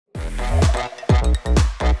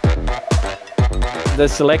the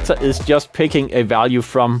selector is just picking a value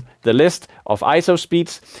from the list of ISO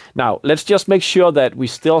speeds. Now, let's just make sure that we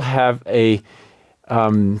still have a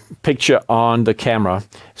picture on the camera.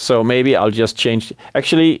 So maybe I'll just change.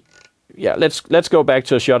 Actually, yeah, let's go back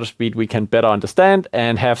to a shutter speed we can better understand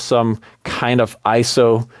and have some kind of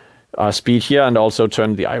ISO speed here, and also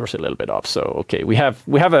turn the iris a little bit up. So okay, we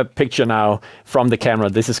have a picture now from the camera.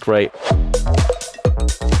 This is great.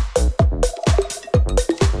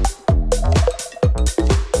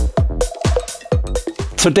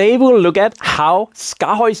 Today we'll look at how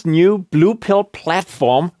SKAARHOJ's new Blue Pill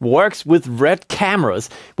platform works with RED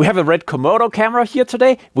cameras. We have a RED Komodo camera here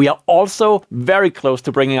today. We are also very close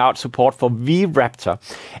to bringing out support for V-Raptor.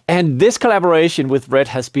 And this collaboration with RED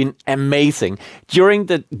has been amazing. During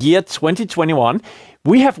the year 2021,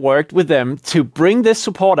 we have worked with them to bring this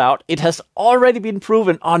support out. It has already been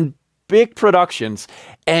proven on big productions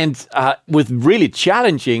and with really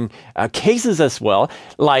challenging cases as well,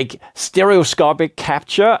 like stereoscopic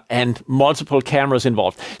capture and multiple cameras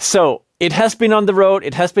involved. So it has been on the road,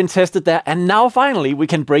 it has been tested there, and now finally we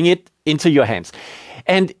can bring it into your hands.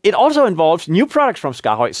 And it also involves new products from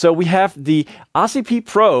SKAARHOJ. So we have the RCP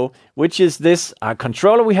Pro, which is this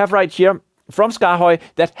controller we have right here from SKAARHOJ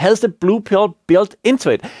that has the Blue Pill built into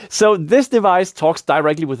it. So this device talks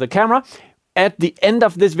directly with the camera. At the end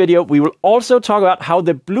of this video, we will also talk about how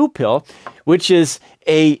the Blue Pill, which is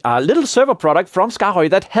a little server product from SKAARHOJ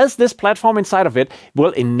that has this platform inside of it,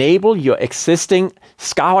 will enable your existing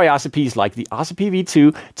SKAARHOJ RCPs like the RCP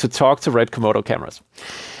V2 to talk to RED Komodo cameras.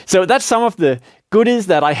 So that's some of the goodies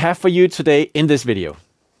that I have for you today in this video.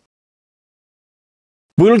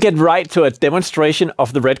 We'll get right to a demonstration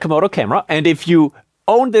of the RED Komodo camera, and if you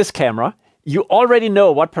own this camera, you already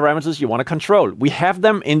know what parameters you want to control. We have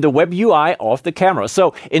them in the web UI of the camera.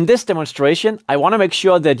 So in this demonstration, I want to make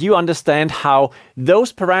sure that you understand how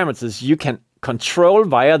those parameters you can control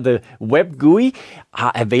via the web GUI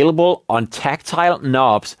are available on tactile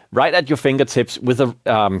knobs right at your fingertips with a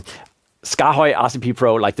SKAARHOJ RCP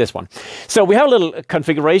Pro like this one. So we have a little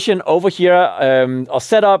configuration over here, or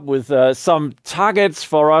setup with some targets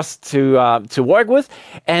for us to work with.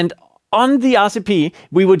 And on the RCP,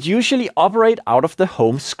 we would usually operate out of the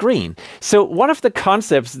home screen. So one of the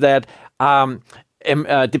concepts that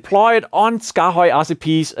deployed on SKAARHOJ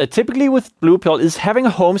RCPs, typically with Blue Pill, is having a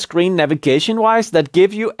home screen navigation-wise that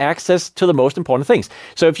give you access to the most important things.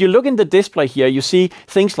 So if you look in the display here, you see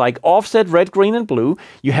things like offset, red, green, and blue.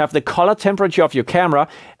 You have the color temperature of your camera,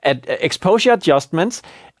 exposure adjustments,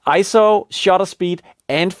 ISO, shutter speed,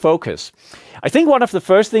 and focus. I think one of the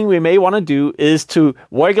first things we may want to do is to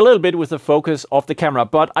work a little bit with the focus of the camera,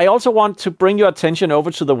 but I also want to bring your attention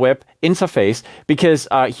over to the web interface, because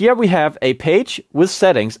here we have a page with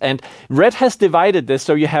settings, and RED has divided this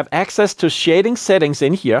so you have access to shading settings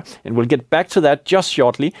in here, and we'll get back to that just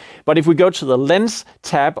shortly. But if we go to the lens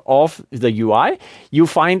tab of the UI, you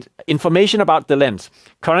find information about the lens.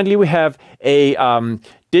 Currently we have a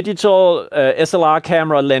digital SLR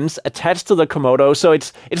camera lens attached to the Komodo, so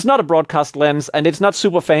it's not a broadcast lens and it's not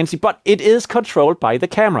super fancy, but it is controlled by the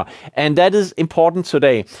camera, and that is important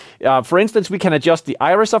today. For instance, we can adjust the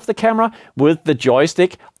iris of the camera with the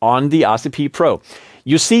joystick on the RCP Pro.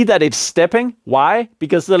 You see that it's stepping. Why?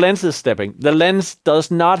 Because the lens is stepping. The lens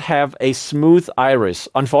does not have a smooth iris,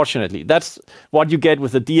 unfortunately. That's what you get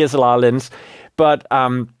with the DSLR lens, but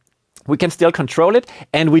we can still control it,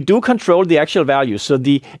 and we do control the actual values. So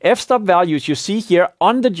the f-stop values you see here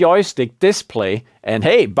on the joystick display, and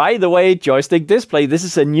hey, by the way, joystick display, this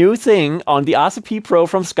is a new thing on the RCP Pro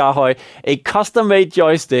from SKAARHOJ, a custom-made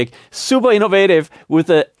joystick, super innovative, with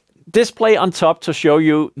a display on top to show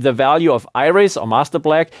you the value of iris or master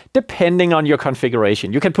black depending on your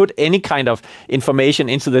configuration. You can put any kind of information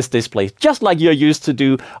into this display, just like you're used to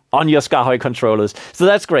do on your SKAARHOJ controllers. So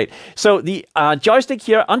that's great. So the joystick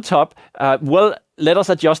here on top will let us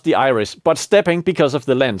adjust the iris, but stepping because of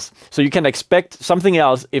the lens. So you can expect something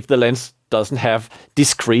else if the lens doesn't have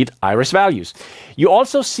discrete iris values. You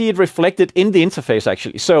also see it reflected in the interface,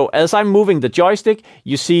 actually. So as I'm moving the joystick,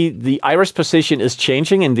 you see the iris position is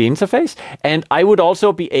changing in the interface, and I would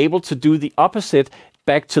also be able to do the opposite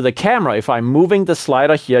back to the camera. If I'm moving the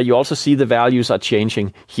slider here, you also see the values are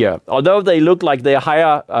changing here. Although they look like they're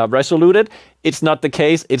higher resoluted, it's not the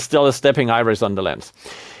case. It's still a stepping iris on the lens.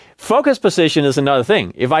 Focus position is another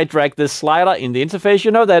thing. If I drag this slider in the interface,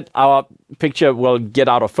 you know that our picture will get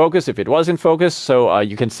out of focus if it was in focus, so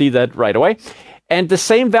you can see that right away. And the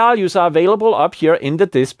same values are available up here in the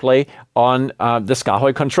display on the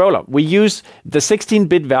SKAARHOJ controller. We use the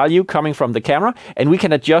 16-bit value coming from the camera, and we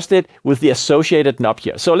can adjust it with the associated knob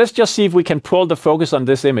here. So let's just see if we can pull the focus on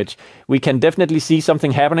this image. We can definitely see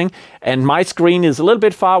something happening, and my screen is a little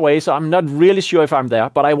bit far away, so I'm not really sure if I'm there.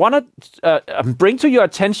 But I want to bring to your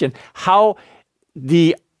attention how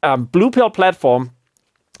the Blue Pill platform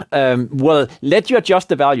will let you adjust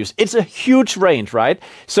the values. It's a huge range, right?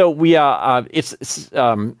 So we are, it's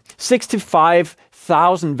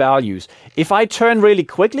 65,000 values. If I turn really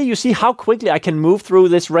quickly, you see how quickly I can move through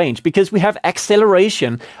this range because we have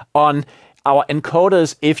acceleration on our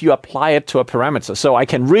encoders if you apply it to a parameter. So I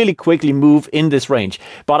can really quickly move in this range.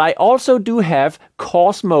 But I also do have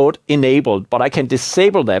coarse mode enabled, but I can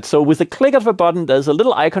disable that. So with the click of a button, there's a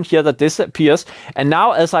little icon here that disappears. And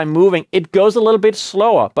now as I'm moving, it goes a little bit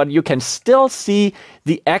slower, but you can still see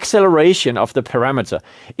the acceleration of the parameter.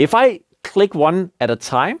 If I click one at a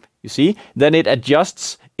time, you see, then it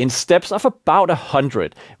adjusts in steps of about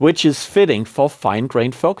 100, which is fitting for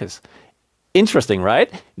fine-grained focus. Interesting,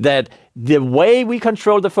 right? That the way we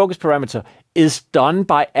control the focus parameter is done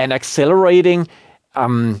by an accelerating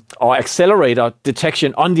or accelerator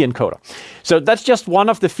detection on the encoder. So that's just one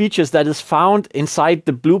of the features that is found inside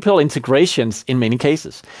the Blue Pill integrations in many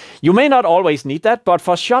cases. You may not always need that, but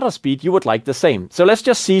for shutter speed, you would like the same. So let's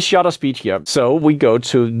just see shutter speed here. So we go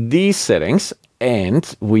to these settings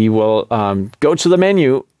and we will go to the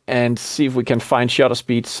menu and see if we can find shutter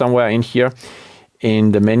speed somewhere in here.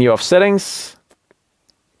 In the menu of settings,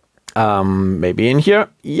 maybe in here.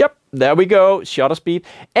 Yep, there we go, shutter speed.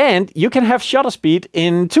 And you can have shutter speed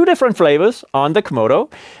in 2 different flavors on the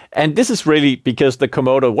Komodo. And this is really because the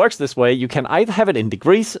Komodo works this way. You can either have it in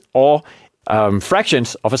degrees or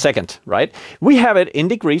fractions of a second, right? We have it in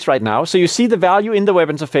degrees right now. So you see the value in the web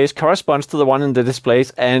interface corresponds to the one in the displays,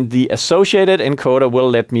 and the associated encoder will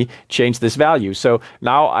let me change this value. So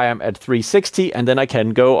now I am at 360, and then I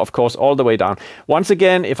can go, of course, all the way down. Once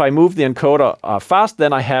again, if I move the encoder fast,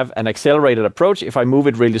 then I have an accelerated approach. If I move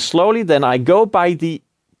it really slowly, then I go by the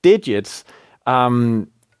digits.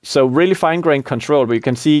 So really fine-grained control, where you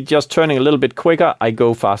can see just turning a little bit quicker, I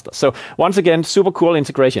go faster. So once again, super cool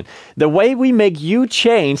integration. The way we make you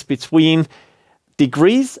change between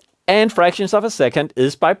degrees and fractions of a second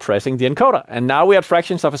is by pressing the encoder. And now we are at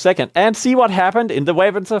fractions of a second. And see what happened in the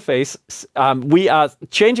web interface. We are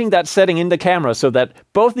changing that setting in the camera so that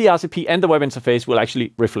both the RCP and the web interface will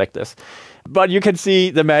actually reflect this. But you can see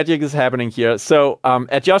the magic is happening here. So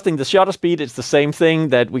adjusting the shutter speed, it's the same thing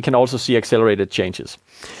that we can also see accelerated changes.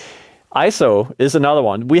 ISO is another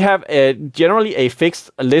one. We have generally a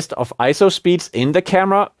fixed list of ISO speeds in the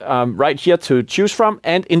camera right here to choose from.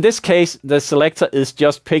 And in this case, the selector is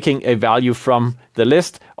just picking a value from the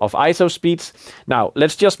list of ISO speeds. Now,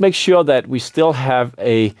 let's just make sure that we still have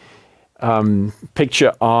a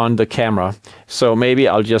picture on the camera. So maybe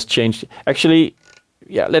I'll just change. Actually,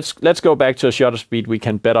 yeah, let's go back to a shutter speed we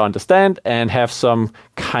can better understand and have some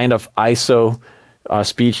kind of ISO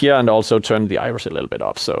speed here, and also turn the iris a little bit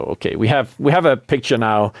up. So okay, we have a picture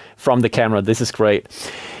now from the camera. This is great.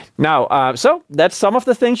 Now, so that's some of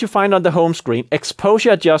the things you find on the home screen.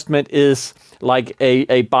 Exposure adjustment is like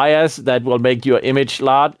a bias that will make your image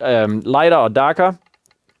lighter or darker.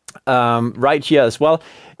 Right here as well.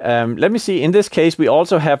 Let me see. In this case, we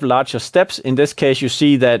also have larger steps. In this case, you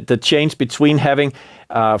see that the change between having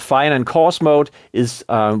fine and coarse mode is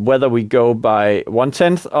whether we go by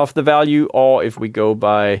 1/10 of the value or if we go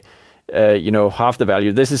by half the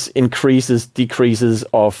value. This is increases, decreases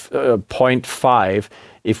of 0.5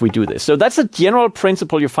 if we do this. So that's a general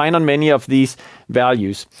principle you find on many of these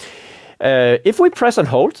values. If we press and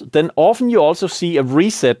hold, then often you also see a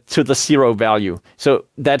reset to the 0 value. So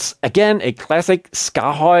that's, again, a classic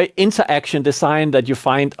SKAARHOJ interaction design that you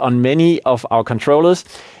find on many of our controllers.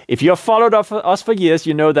 If you have followed us for years,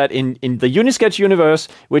 you know that in the Unisketch universe,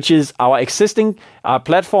 which is our existing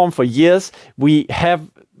platform for years, we have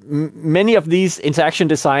many of these interaction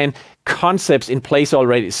design concepts in place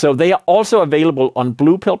already. So they are also available on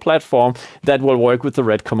Blue Pill platform that will work with the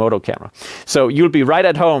Red Komodo camera. So you'll be right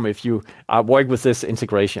at home if you work with this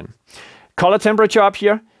integration. Color temperature up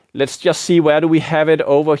here. Let's just see, where do we have it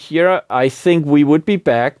over here? I think we would be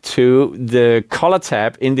back to the color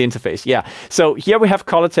tab in the interface. Yeah, so here we have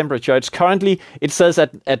color temperature. It's currently, it says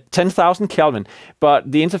at 10,000 Kelvin,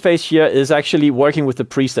 but the interface here is actually working with the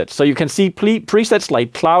presets. So you can see presets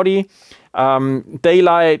like cloudy,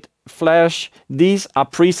 daylight, flash. These are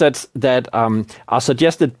presets that are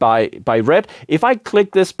suggested by Red. If I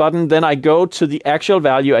click this button, then I go to the actual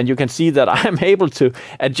value, and you can see that I am able to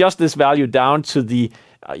adjust this value down to the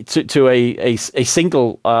to a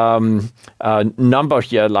single number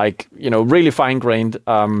here, like, you know, really fine-grained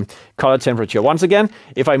color temperature. Once again,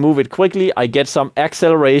 if I move it quickly, I get some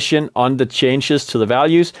acceleration on the changes to the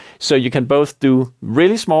values. So you can both do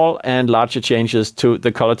really small and larger changes to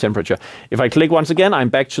the color temperature. If I click once again, I'm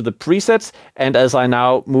back to the presets. And as I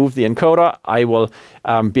now move the encoder, I will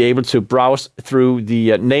be able to browse through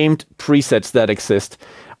the named presets that exist.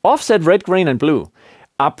 Offset red, green, and blue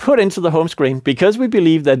are put into the home screen because we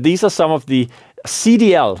believe that these are some of the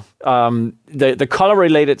CDL, the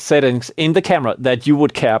color-related settings in the camera that you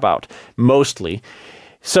would care about mostly.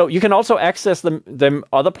 So you can also access them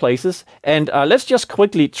other places. And let's just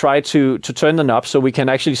quickly try to turn them up so we can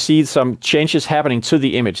actually see some changes happening to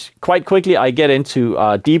the image. Quite quickly, I get into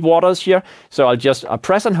deep waters here. So I'll just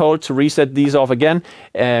press and hold to reset these off again.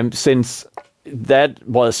 Since that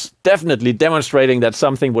was definitely demonstrating that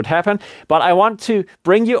something would happen. But I want to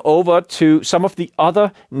bring you over to some of the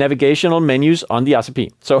other navigational menus on the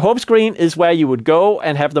RCP. So home screen is where you would go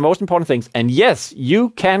and have the most important things. And yes, you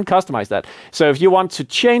can customize that. So if you want to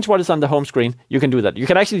change what is on the home screen, you can do that. You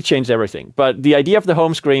can actually change everything. But the idea of the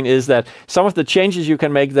home screen is that some of the changes you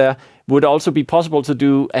can make there would also be possible to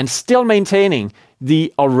do and still maintaining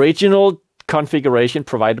the original configuration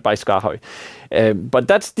provided by SKAARHOJ. But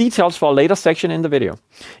that's details for a later section in the video.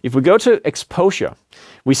 If we go to exposure,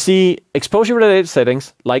 we see exposure related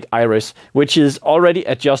settings like iris, which is already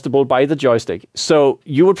adjustable by the joystick. So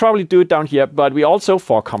you would probably do it down here, but we also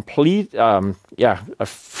for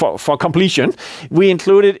completion, we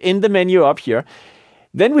include it in the menu up here.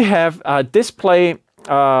 Then we have display,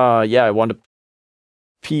 I want to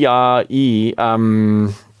PRE,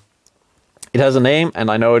 it has a name,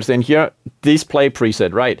 and I know it's in here, display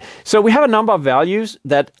preset, right? So we have a number of values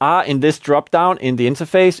that are in this drop-down in the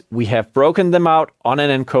interface. We have broken them out on an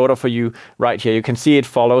encoder for you right here. You can see it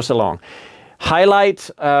follows along. Highlight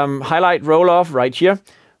roll-off right here.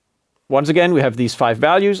 Once again, we have these 5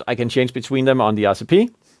 values. I can change between them on the RCP.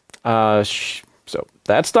 So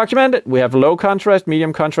that's documented. We have low contrast,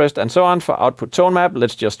 medium contrast, and so on for output tone map.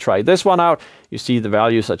 Let's just try this one out. You see the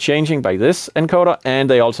values are changing by this encoder, and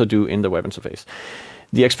they also do in the web interface.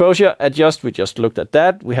 The exposure adjust, we just looked at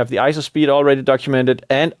that. We have the ISO speed already documented.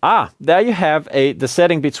 And there you have the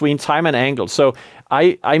setting between time and angle. So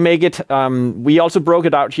I make it, we also broke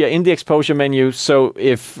it out here in the exposure menu. So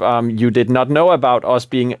if you did not know about us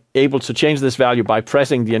being able to change this value by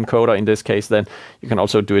pressing the encoder in this case, then you can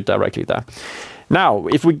also do it directly there. Now,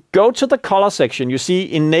 if we go to the color section, you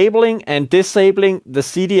see enabling and disabling the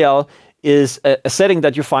CDL is a setting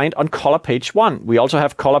that you find on color page 1. We also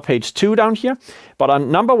have color page 2 down here, but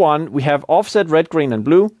on number 1, we have offset red, green, and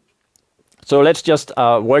blue. So let's just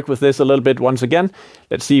work with this a little bit once again.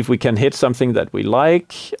 Let's see if we can hit something that we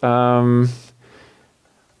like. I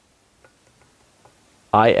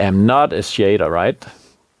am not a shader, right?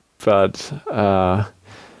 But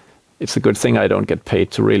it's a good thing I don't get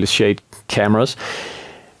paid to really shade cameras.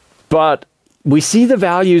 But we see the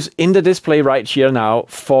values in the display right here now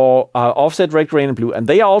for offset red, green, and blue, and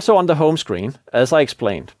they are also on the home screen, as I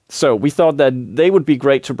explained. So we thought that they would be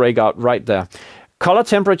great to break out right there. Color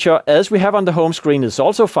temperature, as we have on the home screen, is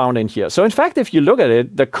also found in here. So in fact, if you look at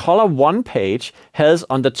it, the color 1 page has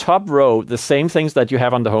on the top row the same things that you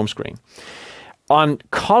have on the home screen. On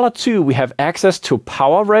color 2, we have access to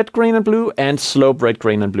power red, green, and blue, and slope red,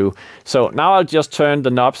 green, and blue. So now I'll just turn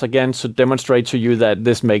the knobs again to demonstrate to you that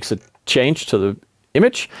this makes a change to the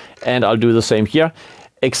image, and I'll do the same here.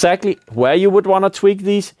 Exactly where you would want to tweak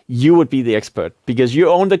these, you would be the expert, because you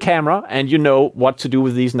own the camera and you know what to do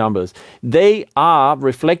with these numbers. They are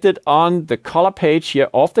reflected on the color page here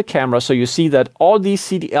of the camera, so you see that all these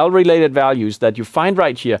CDL related values that you find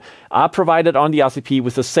right here are provided on the RCP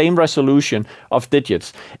with the same resolution of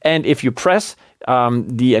digits. And if you press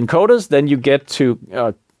the encoders, then you get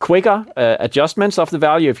to quicker adjustments of the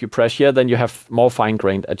value. If you press here, then you have more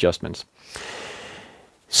fine-grained adjustments.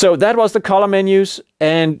 So that was the color menus,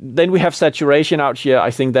 and then we have saturation out here.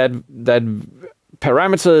 I think that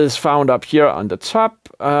parameter is found up here on the top.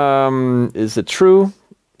 Is it true?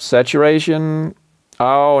 Saturation.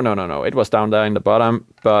 Oh, no. It was down there in the bottom,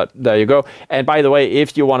 but there you go. And by the way,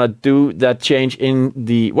 if you want to do that change in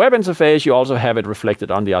the web interface, you also have it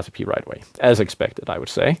reflected on the RCP right away, as expected, I would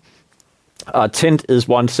say. Tint is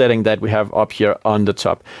one setting that we have up here on the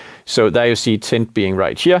top. So there you see tint being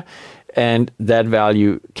right here. And that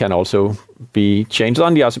value can also be changed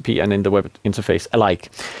on the RCP and in the web interface alike.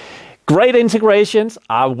 Great integrations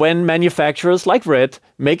are when manufacturers like Red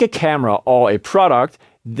make a camera or a product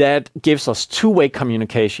that gives us two-way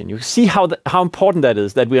communication. You see how important that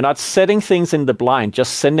is, that we're not setting things in the blind,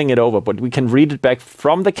 just sending it over, but we can read it back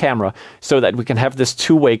from the camera so that we can have this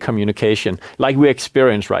two-way communication like we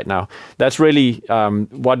experience right now. That's really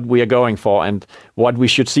what we are going for and what we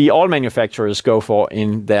should see all manufacturers go for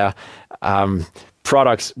in their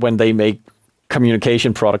products when they make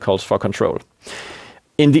communication protocols for control.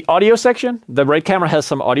 In the audio section, the RAID camera has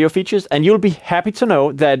some audio features, and you'll be happy to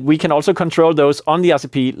know that we can also control those on the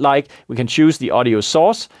RCP, like we can choose the audio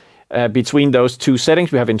source between those two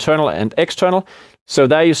settings. We have internal and external. So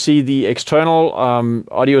there you see the external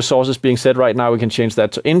audio sources being set right now. We can change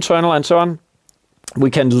that to internal and so on.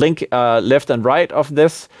 We can link left and right of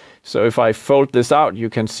this. So if I fold this out, you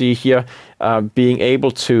can see here being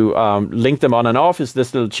able to link them on and off is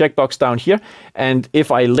this little checkbox down here. And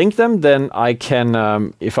if I link them, then I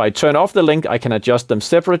can, if I turn off the link, I can adjust them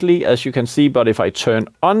separately, as you can see. But if I turn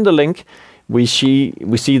on the link, we see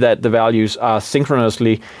that the values are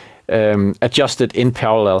synchronously adjusted in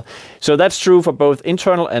parallel. So that's true for both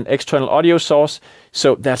internal and external audio source.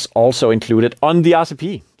 So that's also included on the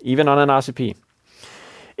RCP, even on an RCP.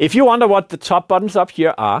 If you wonder what the top buttons up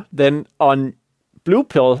here are, then on Blue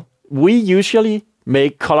Pill, we usually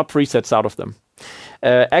make color presets out of them.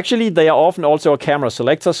 Actually, they are often also a camera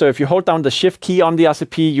selector. So if you hold down the Shift key on the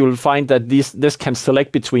RCP, you'll find that this can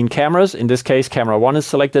select between cameras. In this case, camera 1 is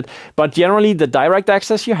selected. But generally, the direct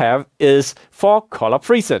access you have is for color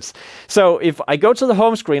presets. So if I go to the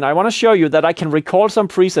home screen, I want to show you that I can recall some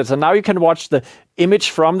presets. And now you can watch the image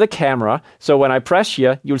from the camera. So when I press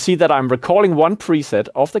here, you'll see that I'm recalling one preset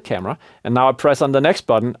of the camera. And now I press on the next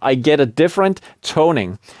button, I get a different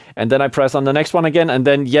toning. And then I press on the next one again, and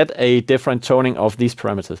then yet a different toning of these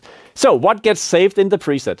parameters. So what gets saved in the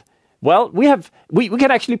preset? Well, we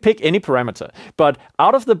can actually pick any parameter, but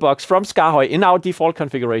out of the box from SKAARHOJ in our default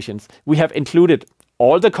configurations, we have included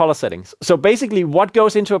all the color settings. So basically what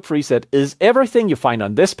goes into a preset is everything you find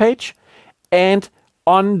on this page and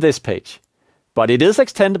on this page. But it is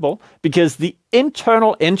extendable because the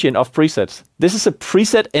internal engine of presets, this is a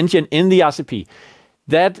preset engine in the RCP.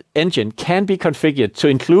 That engine can be configured to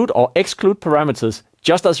include or exclude parameters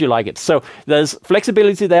just as you like it. So there's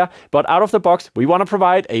flexibility there, but out of the box, we want to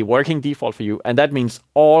provide a working default for you. And that means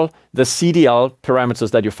all the CDL parameters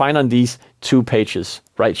that you find on these two pages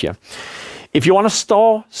right here. If you want to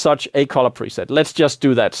store such a color preset, let's just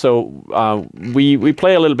do that. So we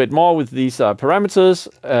play a little bit more with these parameters.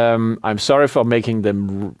 I'm sorry for making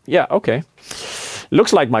them, yeah, okay.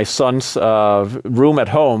 Looks like my son's room at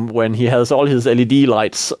home when he has all his LED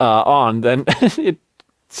lights on, then it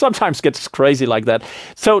sometimes gets crazy like that.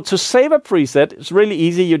 So to save a preset, it's really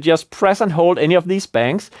easy. You just press and hold any of these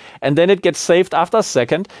banks, and then it gets saved after a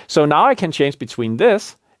second. So now I can change between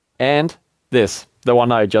this and this, the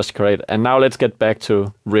one I just created. And now let's get back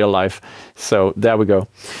to real life. So there we go.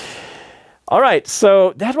 All right,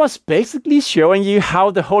 so that was basically showing you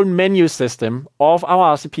how the whole menu system of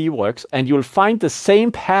our RCP works, and you'll find the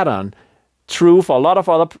same pattern true for a lot of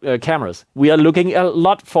other cameras. We are looking a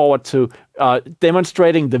lot forward to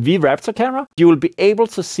demonstrating the V-Raptor camera. You will be able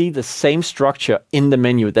to see the same structure in the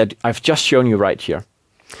menu that I've just shown you right here.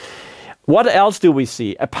 What else do we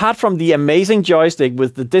see? Apart from the amazing joystick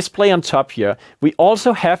with the display on top here, we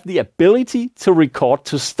also have the ability to record,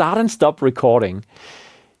 to start and stop recording.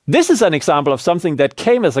 This is an example of something that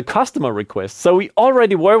came as a customer request. So we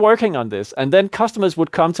already were working on this, and then customers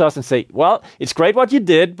would come to us and say, well, it's great what you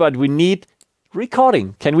did, but we need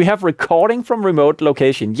recording. Can we have recording from remote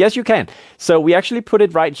location? Yes, you can. So we actually put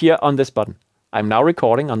it right here on this button. I'm now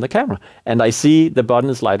recording on the camera, and I see the button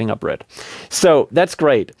is lighting up red. So that's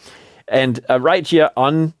great. And right here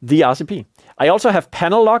on the RCP. I also have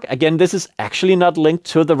panel lock. Again, this is actually not linked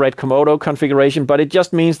to the Red Komodo configuration, but it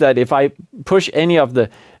just means that if I push any of the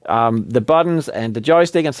buttons and the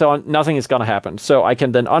joystick and so on, nothing is going to happen. So I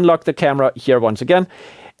can then unlock the camera here once again.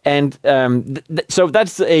 And so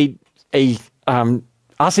that's a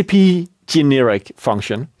RCP generic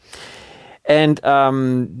function. And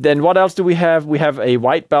then what else do we have? We have a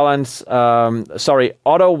white balance,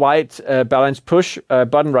 auto white balance push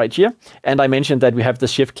button right here. And I mentioned that we have the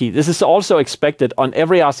Shift key. This is also expected on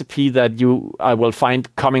every RCP that you will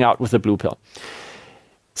find coming out with the Blue Pill.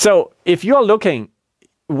 So if you're looking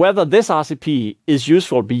whether this RCP is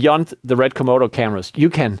useful beyond the Red Komodo cameras, you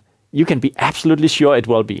can be absolutely sure it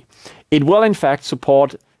will be. It will in fact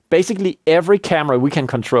support basically every camera we can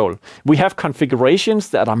control. We have configurations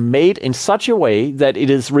that are made in such a way that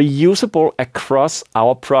it is reusable across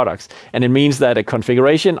our products. And it means that a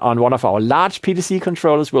configuration on one of our large PTZ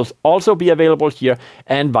controllers will also be available here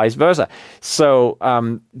and vice versa. So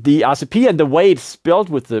the RCP and the way it's built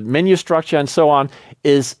with the menu structure and so on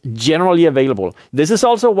is generally available. This is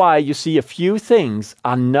also why you see a few things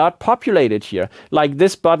are not populated here. Like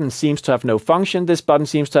this button seems to have no function, this button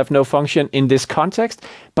seems to have no function in this context,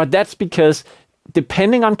 but that's because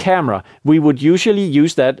depending on camera, we would usually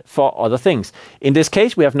use that for other things. In this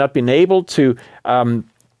case, we have not been able to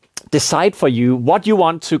decide for you what you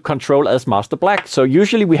want to control as Master Black. So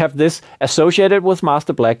usually we have this associated with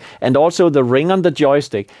Master Black and also the ring on the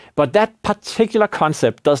joystick, but that particular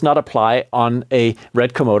concept does not apply on a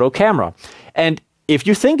Red Komodo camera. And if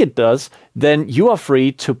you think it does, then you are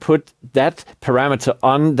free to put that parameter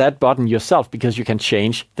on that button yourself because you can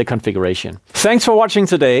change the configuration. Thanks for watching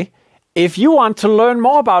today. If you want to learn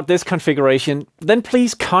more about this configuration, then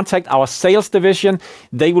please contact our sales division.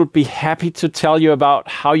 They will be happy to tell you about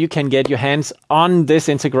how you can get your hands on this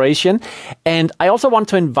integration. And I also want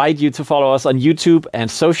to invite you to follow us on YouTube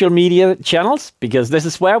and social media channels, because this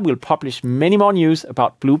is where we'll publish many more news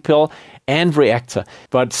about Blue Pill and Reactor.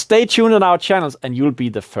 But stay tuned on our channels and you'll be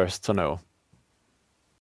the first to know.